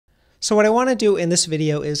So what I want to do in this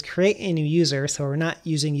video is create a new user so we're not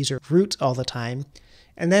using user root all the time.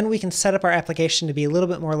 And then we can set up our application to be a little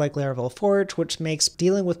bit more like Laravel Forge, which makes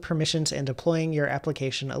dealing with permissions and deploying your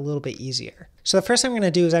application a little bit easier. So the first thing I'm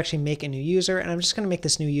going to do is actually make a new user, and I'm just going to make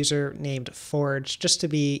this new user named Forge just to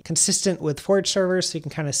be consistent with Forge servers so you can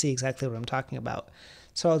kind of see exactly what I'm talking about.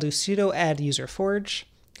 So I'll do sudo add user Forge,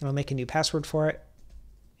 and I'll make a new password for it.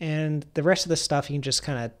 And the rest of the stuff you can just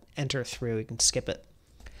kind of enter through, you can skip it.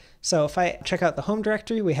 So if I check out the home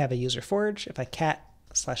directory, we have a user Forge. If I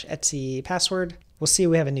cat/etc password, we'll see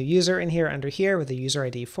we have a new user in here under here with a user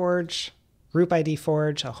ID Forge, group ID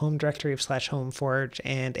Forge, a home directory of /home Forge,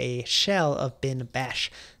 and a shell of bin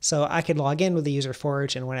bash. So I could log in with the user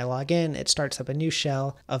Forge, and when I log in, it starts up a new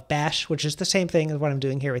shell of bash, which is the same thing as what I'm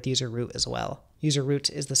doing here with user root as well. User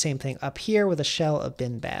root is the same thing up here with a shell of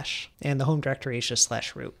bin bash, and the home directory is just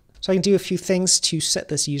 /root. So I can do a few things to set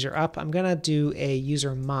this user up. I'm going to do a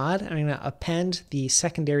user mod. I'm going to append the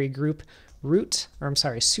secondary group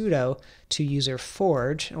sudo to user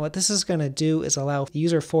Forge. And what this is going to do is allow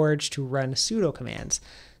user Forge to run sudo commands.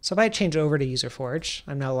 So if I change over to user Forge,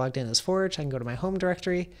 I'm now logged in as Forge. I can go to my home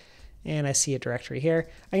directory, and I see a directory here.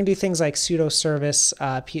 I can do things like sudo service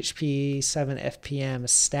PHP-7.1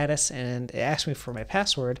 status, and it asks me for my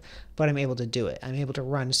password, but I'm able to do it. I'm able to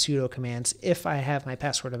run sudo commands if I have my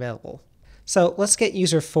password available. So let's get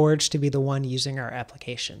user Forge to be the one using our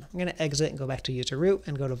application. I'm going to exit and go back to user root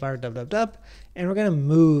and go to var www, and we're going to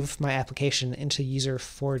move my application into user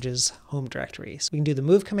Forge's home directory. So we can do the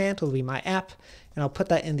move command, it'll be my app, and I'll put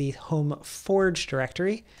that in the home Forge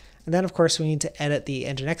directory. And then, of course, we need to edit the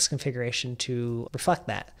Nginx configuration to reflect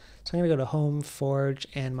that. So I'm going to go to home, Forge,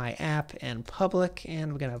 and my app, and public,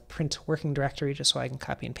 and we're going to print working directory just so I can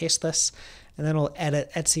copy and paste this. And then we'll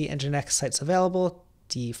edit etc Nginx sites available,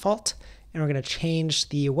 default, and we're going to change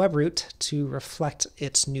the web root to reflect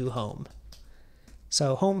its new home.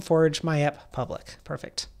 So home, Forge, my app, public.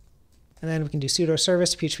 Perfect. And then we can do sudo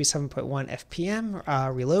service PHP-7.1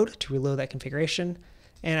 FPM reload to reload that configuration.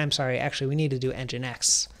 And I'm sorry, actually we need to do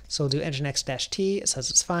Nginx. So we'll do Nginx-T, it says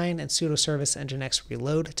it's fine, and sudo service Nginx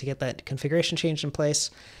reload to get that configuration change in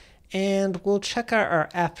place. And we'll check out our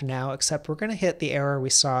app now, except we're going to hit the error we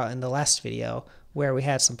saw in the last video where we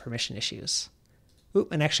had some permission issues.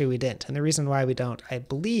 Oop, and actually we didn't. And the reason why we don't, I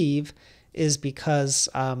believe, is because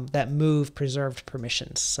that move preserved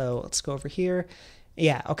permissions. So let's go over here.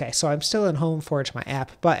 Yeah, okay, so I'm still in home Forge, my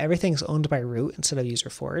app, but everything's owned by root instead of user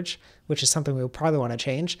Forge, which is something we'll probably want to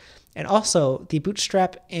change. And also, the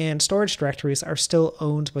bootstrap and storage directories are still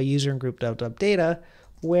owned by user and group data,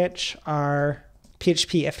 which our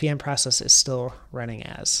PHP-FPM process is still running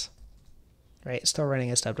as. Right, still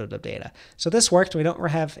running as data. So this worked. We don't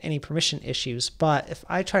have any permission issues, but if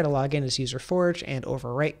I try to log in as user Forge and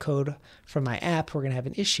overwrite code from my app, we're going to have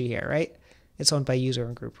an issue here, right? It's owned by user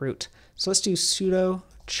and group root. So let's do sudo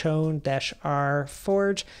chown-r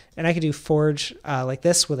forge, and I could do forge like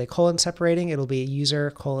this with a colon separating. It'll be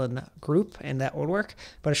user :group, and that would work.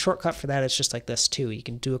 But a shortcut for that is just like this too. You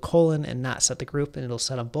can do a colon and not set the group, and it'll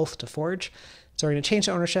set them both to Forge. So we're going to change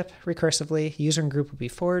the ownership recursively. User and group will be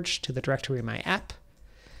Forge to the directory my app,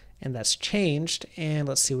 and that's changed. And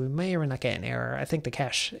let's see, we may or may not get an error. I think the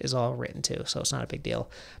cache is all written too, so it's not a big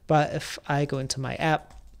deal. But if I go into my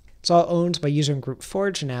app, it's all owned by user and group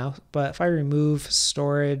Forge now, but if I remove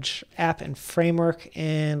storage, app, and framework,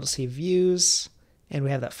 and let's see, views, and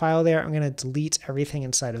we have that file there, I'm going to delete everything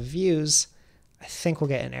inside of views. I think we'll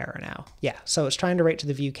get an error now. Yeah, so it's trying to write to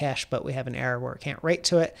the view cache, but we have an error where it can't write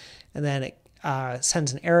to it, and then it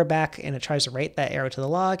sends an error back, and it tries to write that error to the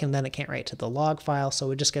log, and then it can't write to the log file, so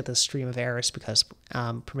we just get this stream of errors because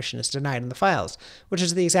permission is denied in the files, which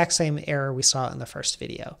is the exact same error we saw in the first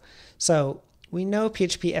video. So we know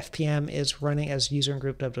PHP-FPM is running as user and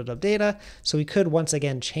group data, so we could once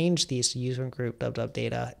again change these to user and group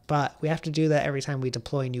data, but we have to do that every time we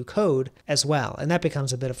deploy new code as well, and that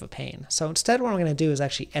becomes a bit of a pain. So instead what I'm going to do is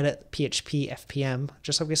actually edit PHP-FPM,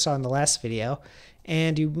 just like we saw in the last video.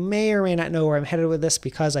 And you may or may not know where I'm headed with this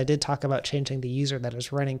because I did talk about changing the user that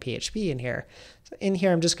is running PHP in here. So in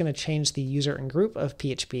here, I'm just going to change the user and group of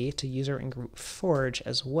PHP to user and group Forge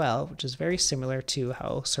as well, which is very similar to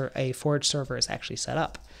how a Forge server is actually set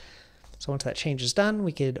up. So once that change is done,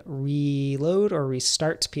 we could reload or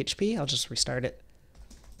restart PHP. I'll just restart it.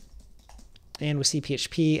 And we see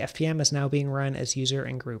PHP-FPM is now being run as user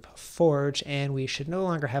and group forge, and we should no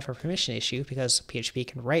longer have a permission issue because PHP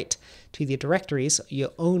can write to the directories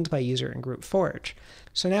owned by user and group forge.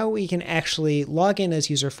 So now we can actually log in as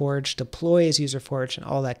user forge, deploy as user forge, and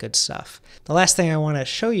all that good stuff. The last thing I want to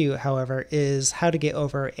show you, however, is how to get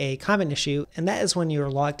over a common issue, and that is when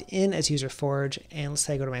you're logged in as user forge, and let's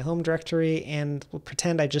say I go to my home directory and we'll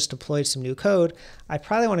pretend I just deployed some new code. I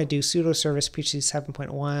probably want to do sudo service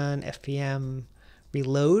PHP-7.1 FPM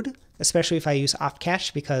reload, especially if I use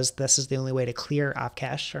opcache, because this is the only way to clear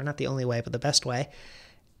opcache, or not the only way, but the best way.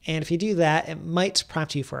 And if you do that, it might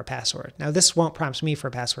prompt you for a password. Now, this won't prompt me for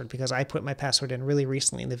a password because I put my password in really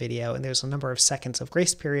recently in the video, and there's a number of seconds of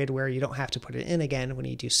grace period where you don't have to put it in again when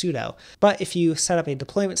you do sudo. But if you set up a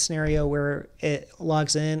deployment scenario where it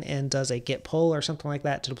logs in and does a git pull or something like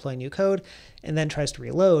that to deploy new code, and then tries to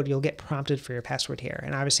reload, you'll get prompted for your password here.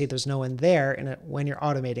 And obviously there's no one there when you're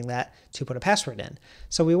automating that to put a password in.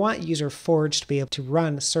 So we want user forge to be able to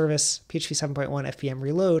run service PHP-7.1 FPM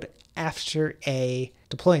reload after a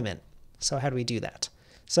deployment. So how do we do that?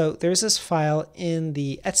 So there's this file in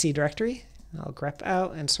the etc directory. I'll grep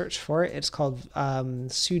out and search for it. It's called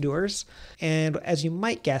sudoers. And as you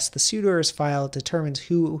might guess, the sudoers file determines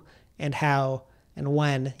who and how and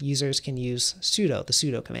when users can use sudo, the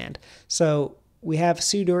sudo command. So we have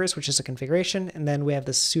sudoers, which is a configuration, and then we have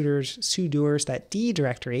the sudoers.d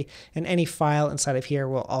directory, and any file inside of here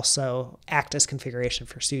will also act as configuration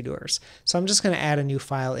for sudoers. So I'm just going to add a new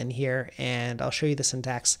file in here, and I'll show you the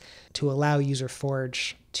syntax to allow user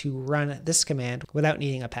forge to run this command without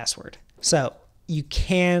needing a password. So you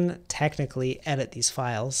can technically edit these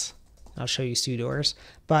files. I'll show you sudoers,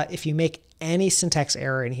 but if you make any syntax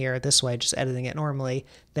error in here this way, just editing it normally,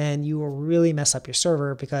 then you will really mess up your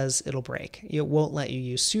server because it'll break. It won't let you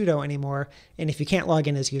use sudo anymore, and if you can't log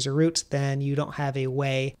in as user root, then you don't have a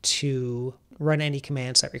way to run any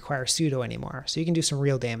commands that require sudo anymore. So you can do some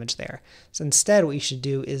real damage there. So instead what you should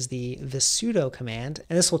do is the sudo command,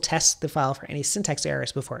 and this will test the file for any syntax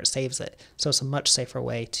errors before it saves it. So it's a much safer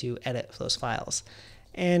way to edit those files.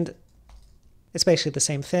 And it's basically the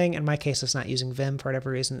same thing. In my case, it's not using Vim for whatever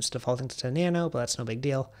reason. It's defaulting to 10 nano, but that's no big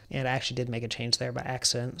deal. And I actually did make a change there by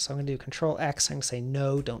accident. So I'm going to do Control X. I'm going to say,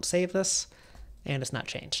 no, don't save this. And it's not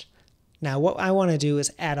changed. Now, what I want to do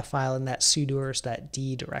is add a file in that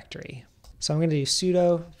sudoers.d directory. So I'm going to do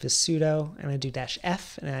sudo visudo. I'm going to do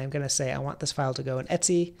 -f, and I'm going to say I want this file to go in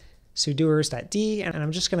etc sudoers.d, and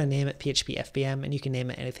I'm just going to name it PHP-FPM, and you can name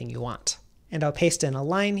it anything you want. And I'll paste in a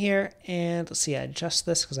line here, and let's see, I adjust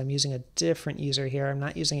this because I'm using a different user here. I'm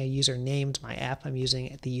not using a user named my app. I'm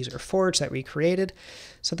using the user forge that we created.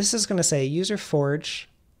 So this is going to say user forge,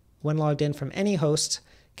 when logged in from any host,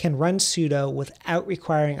 can run sudo without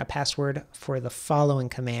requiring a password for the following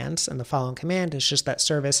commands. And the following command is just that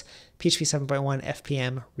service PHP-7.1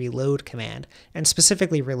 FPM reload command, and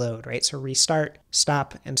specifically reload, right? So restart,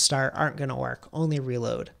 stop, and start aren't going to work, only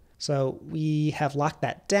reload. So we have locked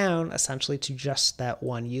that down essentially to just that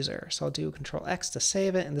one user. So I'll do Control X to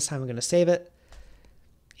save it, and this time I'm going to save it.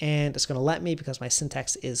 And it's going to let me because my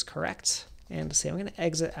syntax is correct. And to say I'm going to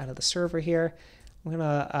exit out of the server here. I'm going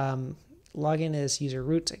to log in as user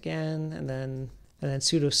root again, and then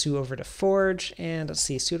sudo su over to forge. And let's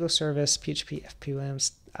see, sudo service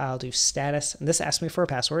PHP-FPM. I'll do status, and this asks me for a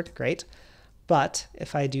password. Great. But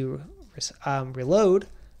if I do reload,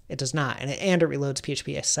 it does not, and it reloads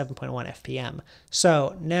PHP-7.1 FPM.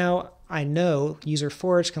 So now I know user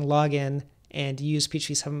forge can log in and use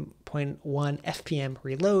PHP-7.1 FPM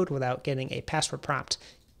reload without getting a password prompt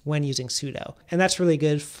when using sudo. And that's really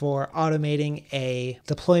good for automating a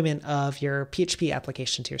deployment of your PHP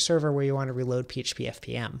application to your server where you want to reload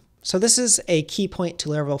PHP-FPM. So this is a key point to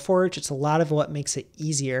Laravel Forge. It's a lot of what makes it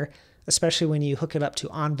easier, especially when you hook it up to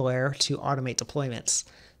Envoy to automate deployments.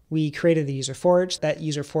 We created the user forge. That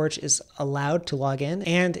user forge is allowed to log in,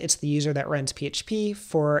 and it's the user that runs PHP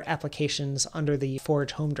for applications under the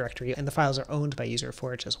Forge home directory, and the files are owned by user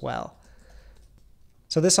forge as well.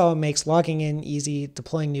 So this all makes logging in easy,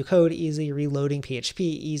 deploying new code easy, reloading PHP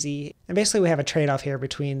easy, and basically we have a trade-off here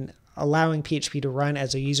between allowing PHP to run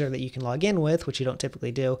as a user that you can log in with, which you don't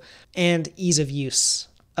typically do, and ease of use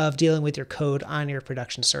of dealing with your code on your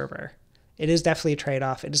production server. It is definitely a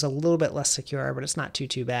trade-off. It is a little bit less secure, but it's not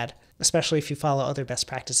too bad, especially if you follow other best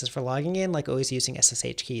practices for logging in, like always using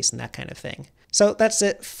SSH keys and that kind of thing. So that's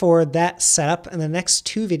it for that setup. In the next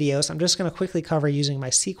two videos, I'm just going to quickly cover using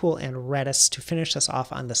MySQL and Redis to finish this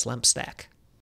off on this LEMP stack.